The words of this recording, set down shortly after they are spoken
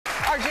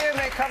Our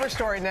GMA cover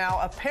story now,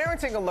 a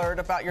parenting alert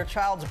about your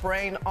child's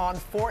brain on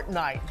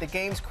Fortnite. The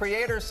game's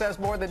creator says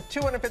more than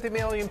 250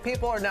 million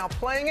people are now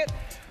playing it.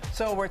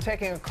 So we're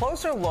taking a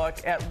closer look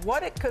at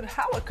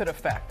how it could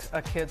affect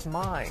a kid's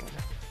mind.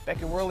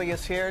 Becky Worley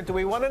is here. Do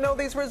we want to know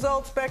these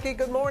results, Becky?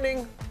 Good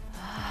morning.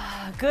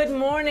 Good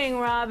morning,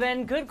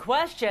 Robin. Good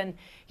question.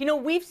 You know,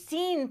 we've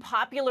seen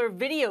popular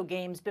video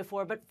games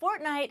before, but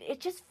Fortnite, it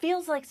just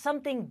feels like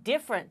something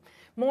different,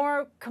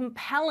 more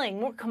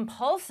compelling, more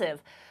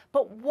compulsive.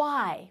 But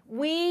why?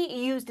 We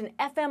used an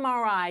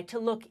fMRI to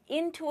look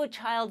into a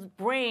child's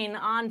brain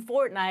on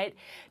Fortnite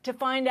to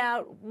find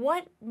out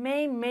what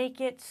may make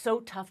it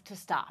so tough to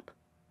stop.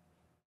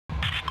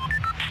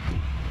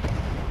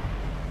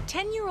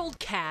 10-year-old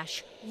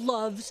Cash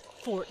loves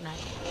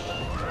Fortnite.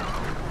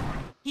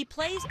 He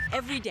plays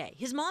every day.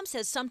 His mom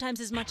says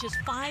sometimes as much as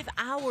 5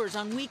 hours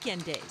on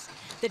weekend days,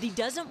 that he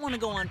doesn't want to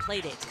go on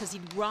play dates because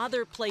he'd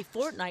rather play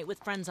Fortnite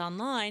with friends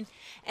online,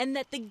 and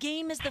that the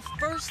game is the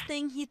first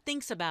thing he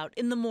thinks about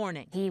in the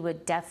morning. He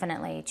would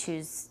definitely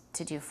choose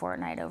to do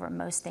Fortnite over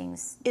most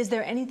things. Is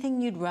there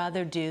anything you'd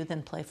rather do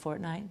than play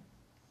Fortnite?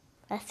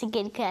 That's a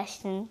good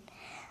question.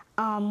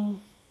 No.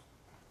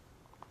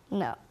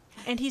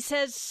 And he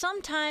says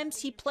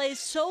sometimes he plays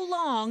so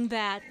long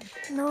that...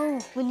 No,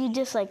 when you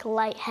just like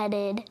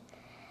lightheaded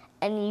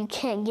and you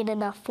can't get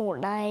enough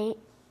Fortnite,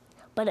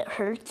 but it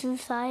hurts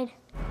inside.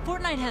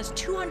 Fortnite has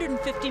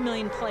 250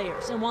 million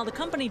players, and while the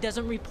company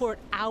doesn't report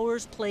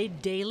hours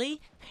played daily,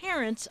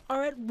 parents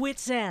are at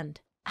wit's end.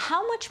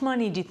 How much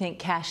money do you think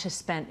Cash has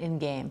spent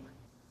in-game?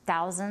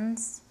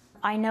 Thousands.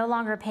 I no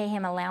longer pay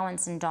him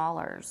allowance in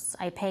dollars.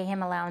 I pay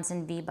him allowance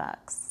in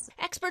V-Bucks.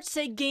 Experts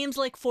say games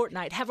like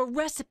Fortnite have a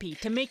recipe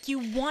to make you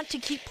want to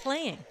keep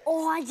playing.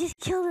 Oh, I just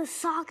killed a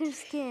soccer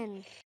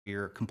skin.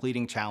 You're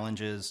completing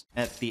challenges.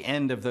 At the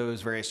end of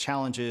those various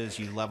challenges,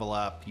 you level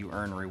up, you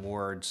earn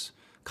rewards,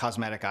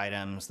 cosmetic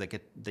items that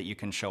you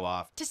can show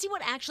off. To see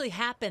what actually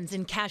happens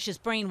in Cash's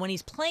brain when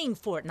he's playing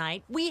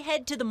Fortnite, we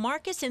head to the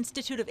Marcus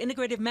Institute of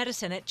Integrative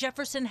Medicine at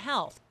Jefferson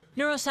Health.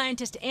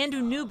 Neuroscientist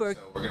Andrew Newberg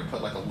we're going to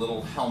put like a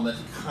little helmet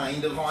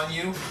kind of on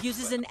you.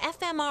 Uses an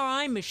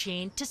fMRI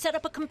machine to set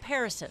up a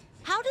comparison.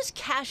 How does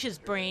Cash's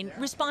brain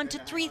respond to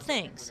three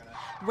things?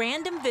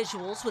 Random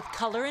visuals with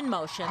color and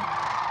motion,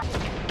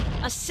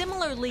 a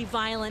similarly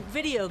violent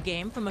video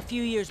game from a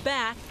few years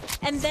back,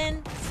 and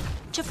then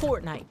to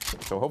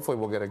Fortnite. So hopefully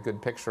we'll get a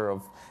good picture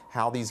of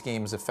how these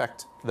games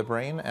affect the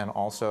brain and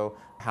also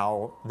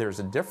how there's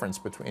a difference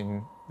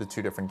between the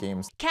two different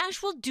games.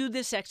 Cash will do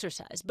this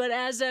exercise, but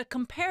as a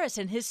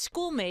comparison, his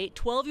schoolmate,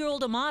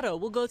 12-year-old Amato,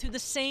 will go through the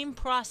same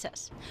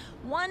process.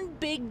 One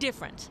big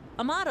difference,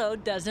 Amato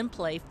doesn't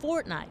play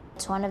Fortnite.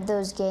 It's one of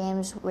those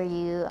games where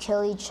you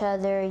kill each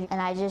other,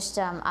 and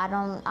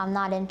I'm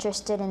not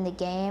interested in the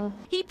game.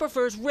 He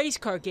prefers race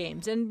car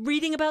games and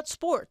reading about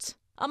sports.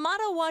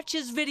 Amato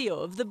watches video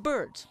of the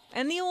birds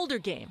and the older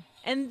game,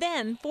 and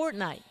then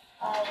Fortnite.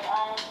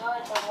 I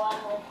enjoyed the one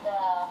with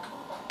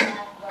the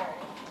bird.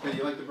 Yeah,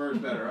 you like the birds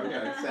better.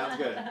 Okay, sounds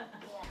good.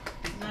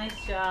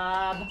 Nice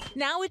job.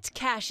 Now it's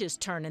Cash's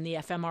turn in the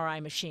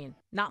fMRI machine.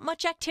 Not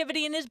much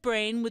activity in his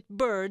brain with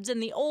birds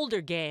and the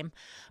older game,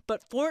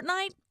 but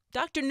Fortnite,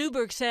 Dr.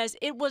 Newberg says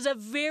it was a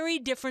very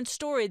different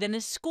story than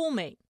his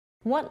schoolmate.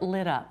 What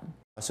lit up?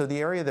 So the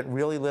area that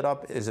really lit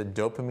up is a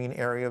dopamine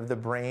area of the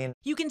brain.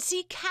 You can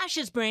see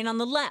Cash's brain on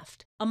the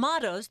left,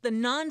 Amato's, the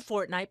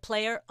non-Fortnite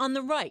player, on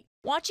the right.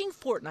 Watching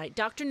Fortnite,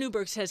 Dr.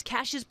 Newberg says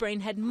Cash's brain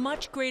had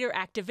much greater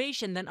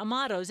activation than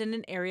Amato's in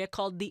an area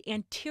called the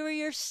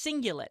anterior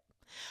cingulate,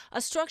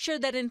 a structure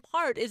that in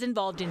part is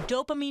involved in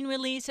dopamine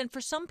release and for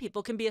some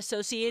people can be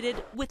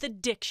associated with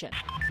addiction.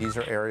 These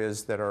are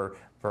areas that are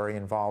very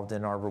involved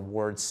in our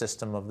reward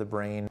system of the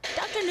brain.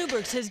 Dr.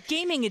 Newberg says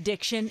gaming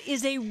addiction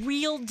is a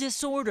real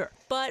disorder,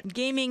 but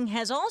gaming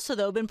has also,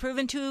 though, been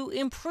proven to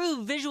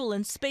improve visual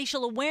and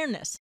spatial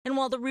awareness. And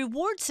while the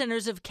reward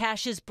centers of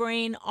Cash's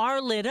brain are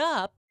lit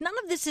up, none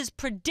of this is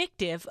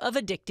predictive of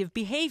addictive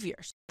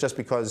behaviors. Just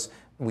because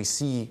we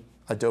see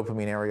a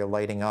dopamine area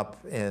lighting up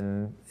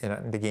in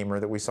the gamer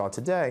that we saw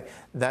today,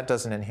 that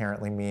doesn't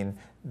inherently mean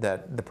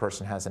that the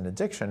person has an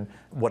addiction.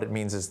 What it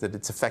means is that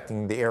it's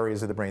affecting the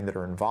areas of the brain that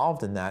are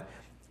involved in that.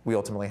 We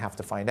ultimately have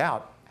to find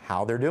out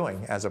how they're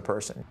doing as a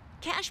person.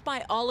 Cash,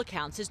 by all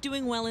accounts, is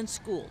doing well in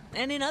school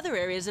and in other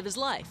areas of his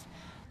life.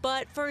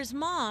 But for his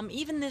mom,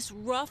 even this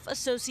rough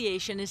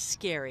association is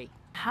scary.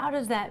 How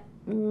does that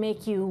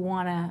make you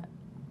want to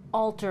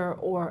alter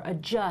or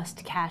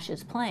adjust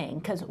Cash's playing?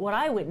 Because what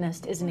I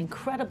witnessed is an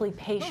incredibly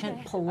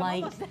patient,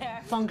 polite,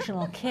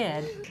 functional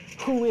kid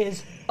who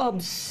is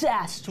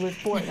obsessed with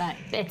Fortnite.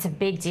 It's a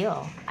big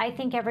deal. I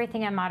think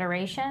everything in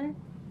moderation,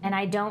 and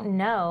I don't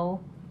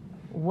know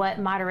what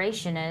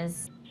moderation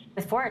is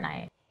with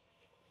Fortnite.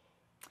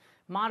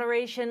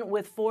 Moderation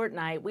with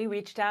Fortnite. We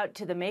reached out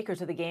to the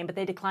makers of the game, but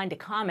they declined to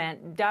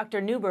comment. Dr.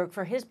 Newberg,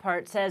 for his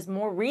part, says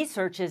more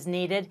research is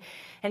needed.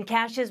 And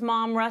Cash's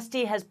mom,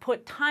 Rusty, has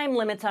put time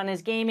limits on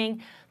his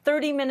gaming.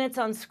 30 minutes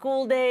on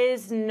school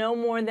days, no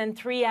more than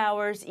 3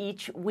 hours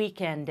each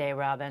weekend day,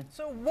 Robin.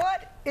 So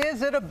what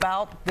is it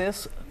about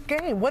this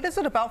game? What is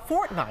it about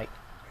Fortnite?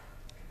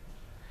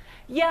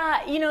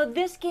 Yeah, you know,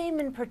 this game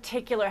in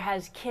particular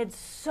has kids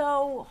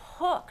so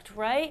hooked,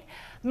 right?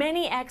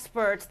 Many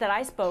experts that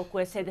I spoke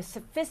with say the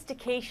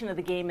sophistication of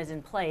the game is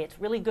in play. It's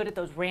really good at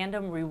those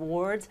random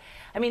rewards.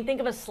 I mean,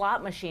 think of a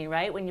slot machine,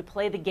 right? When you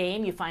play the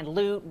game, you find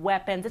loot,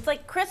 weapons. It's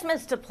like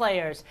Christmas to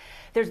players.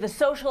 There's the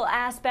social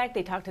aspect.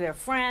 They talk to their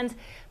friends.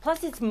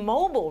 Plus, it's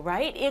mobile,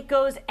 right? It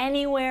goes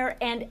anywhere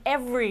and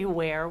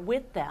everywhere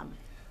with them.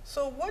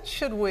 So what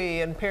should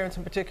we, and parents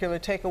in particular,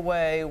 take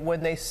away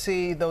when they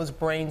see those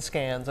brain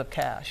scans of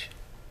Cash?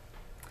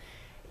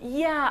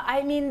 Yeah,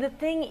 I mean, the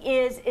thing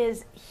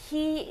is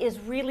he is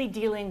really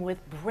dealing with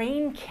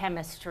brain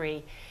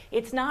chemistry.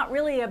 It's not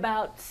really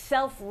about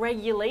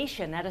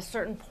self-regulation at a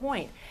certain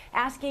point.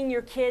 Asking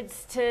your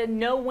kids to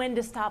know when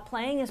to stop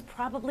playing is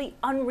probably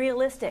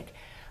unrealistic.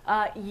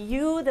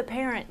 You, the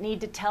parent, need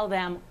to tell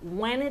them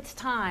when it's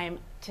time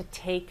to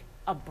take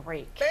a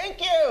break. Thank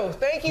you.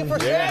 Thank you for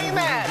saying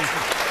that.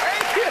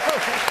 Thank you.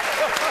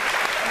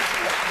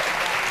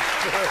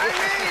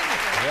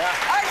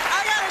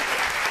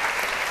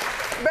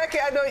 Becky,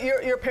 I know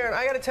you're a parent.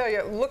 I got to tell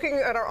you, looking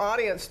at our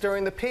audience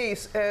during the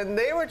piece, and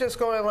they were just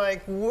going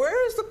like,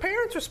 where's the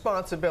parent's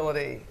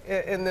responsibility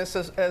in this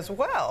as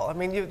well? I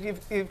mean,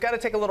 you've got to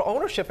take a little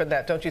ownership in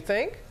that, don't you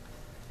think?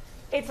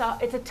 It's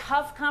a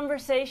tough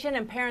conversation,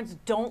 and parents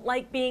don't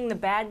like being the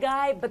bad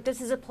guy, but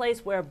this is a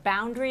place where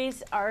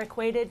boundaries are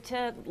equated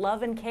to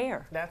love and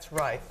care. That's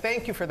right.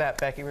 Thank you for that,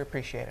 Becky. We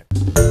appreciate it.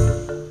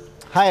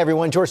 Hi,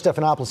 everyone. George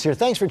Stephanopoulos here.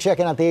 Thanks for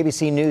checking out the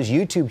ABC News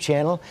YouTube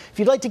channel. If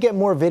you'd like to get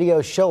more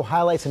videos, show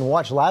highlights, and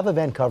watch live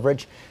event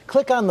coverage,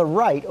 click on the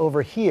right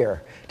over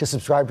here to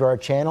subscribe to our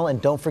channel.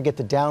 And don't forget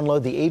to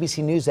download the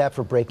ABC News app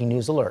for breaking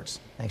news alerts.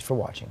 Thanks for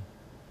watching.